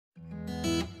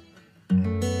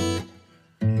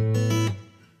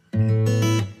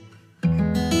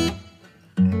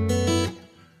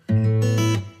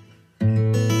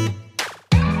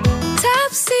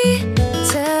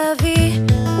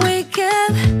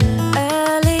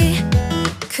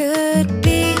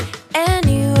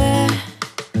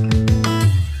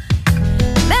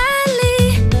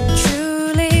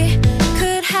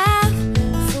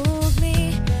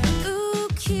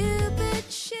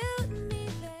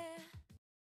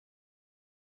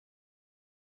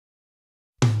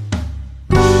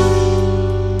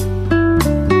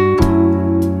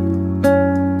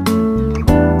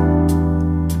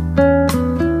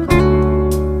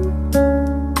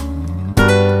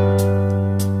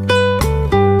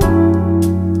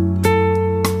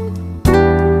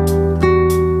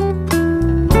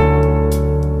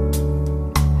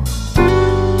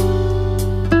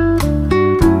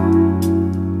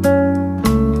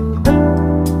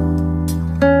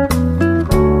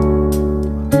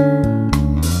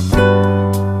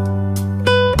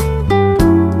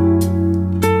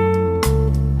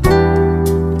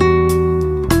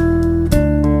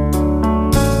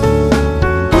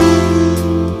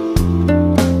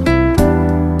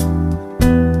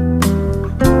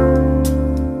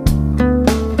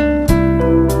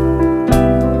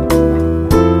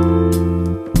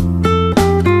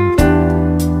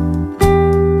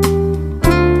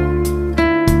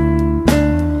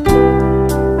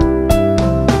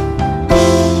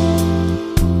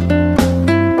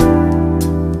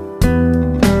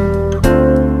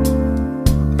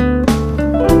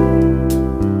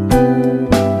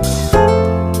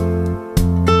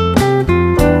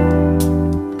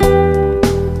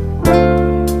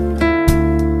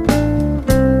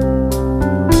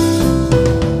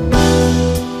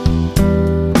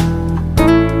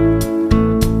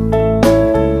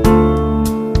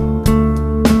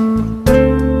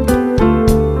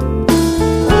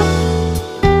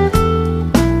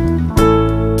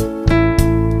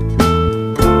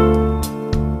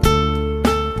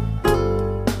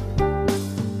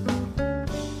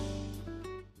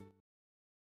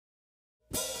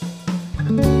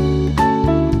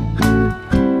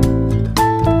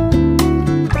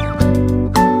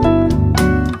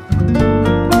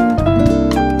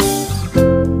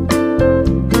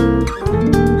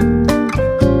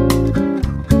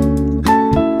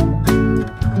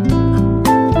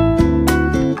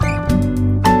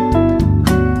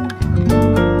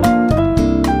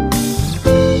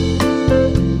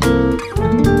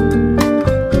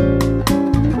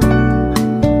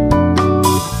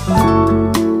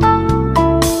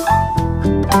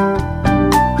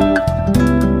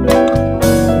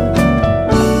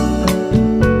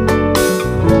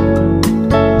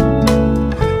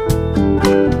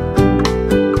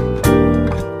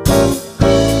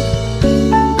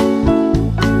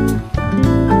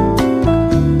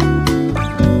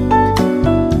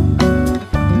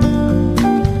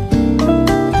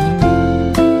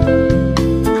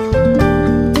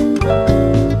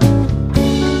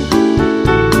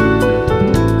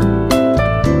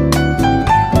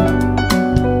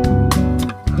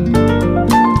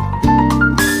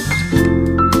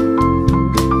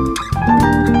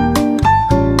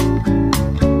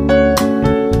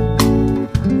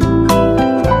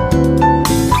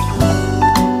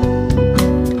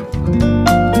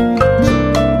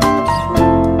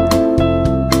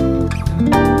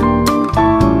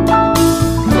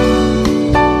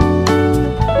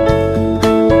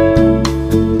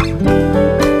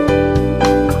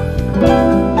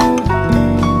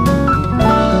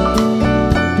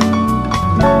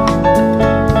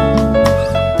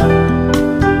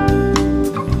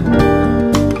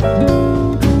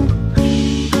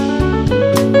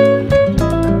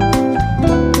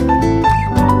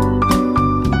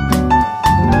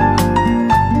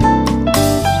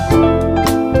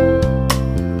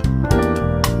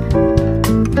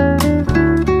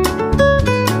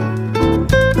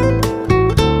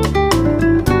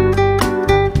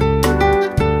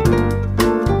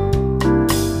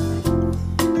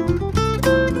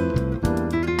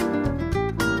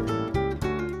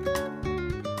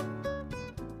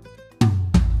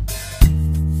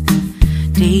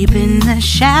the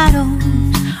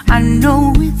shadows, I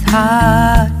know it's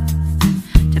hard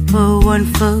to put one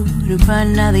foot in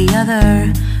front of the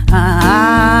other.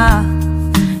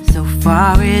 So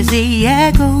far as the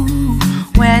echo,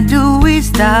 where do we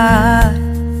start?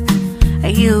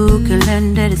 You can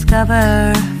learn to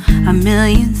discover a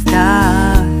million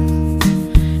stars.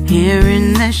 Here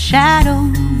in the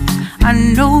shadows, I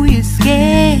know you're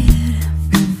scared.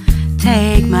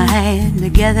 Take my hand,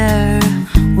 together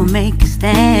we'll make a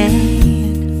stand.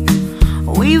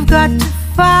 We've got to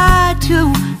fight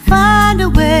to find a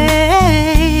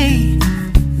way.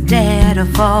 Dare to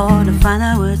fall to find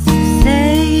out what to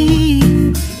say.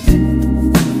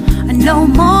 No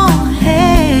more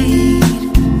hate.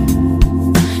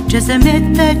 Just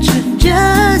admit that you're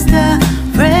just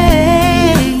afraid.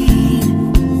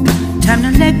 Time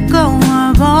to let go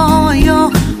of all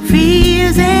your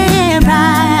fears and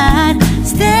pride.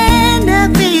 Stand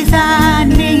up beside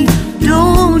me,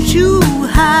 don't you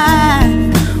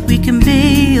hide. We can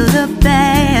build a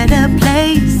better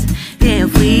place.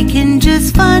 If we can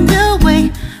just find a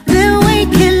way, then we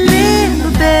can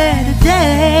live a better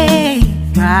day.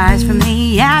 Rise from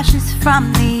the ashes,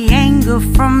 from the anger,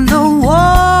 from the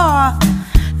war.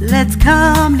 Let's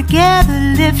come together,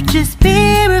 lift your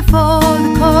spirit for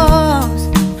the cause.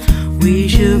 We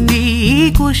should be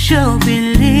equal, should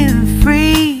be living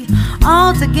free.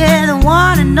 All together,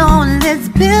 one and all, let's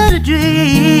build a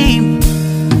dream.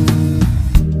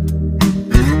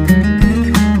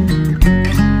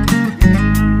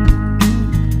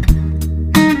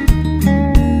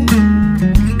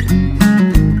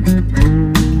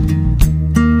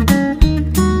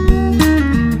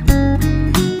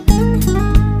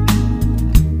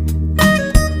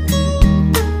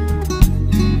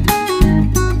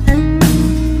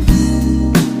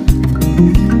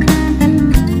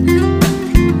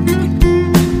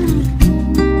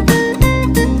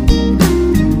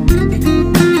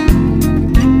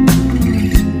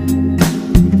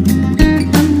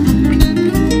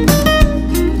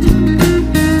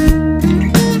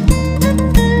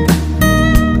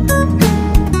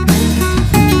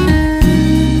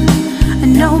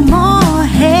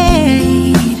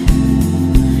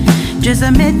 Just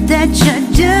admit that you're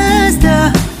just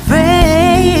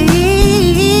afraid.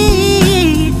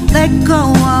 Let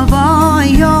go of all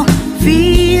your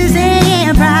fears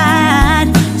and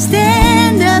pride.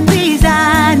 Stand up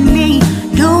beside me,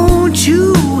 don't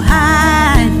you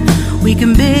hide. We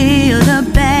can build a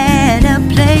better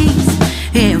place.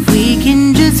 If we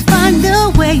can just find a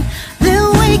way,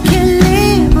 then we can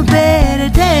live a better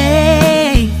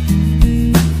day.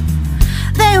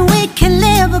 Then we can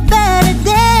live a better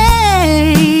day.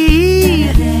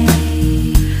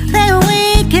 Then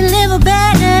we can live a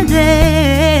better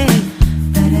day.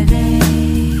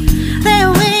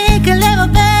 Then we can live a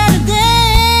better day.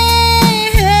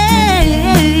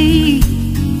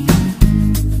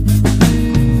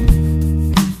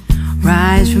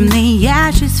 Rise from the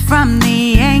ashes, from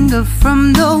the anger,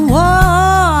 from the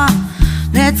war.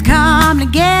 Let's come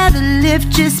together,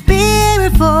 lift your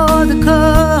spirit for the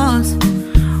cause.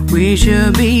 We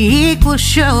should be equal,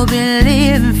 should be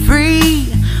living free.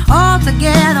 All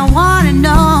together, one and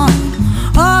all.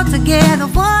 All together,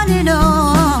 one and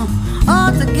all.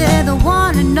 All together,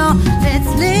 one and all. Let's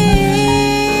live.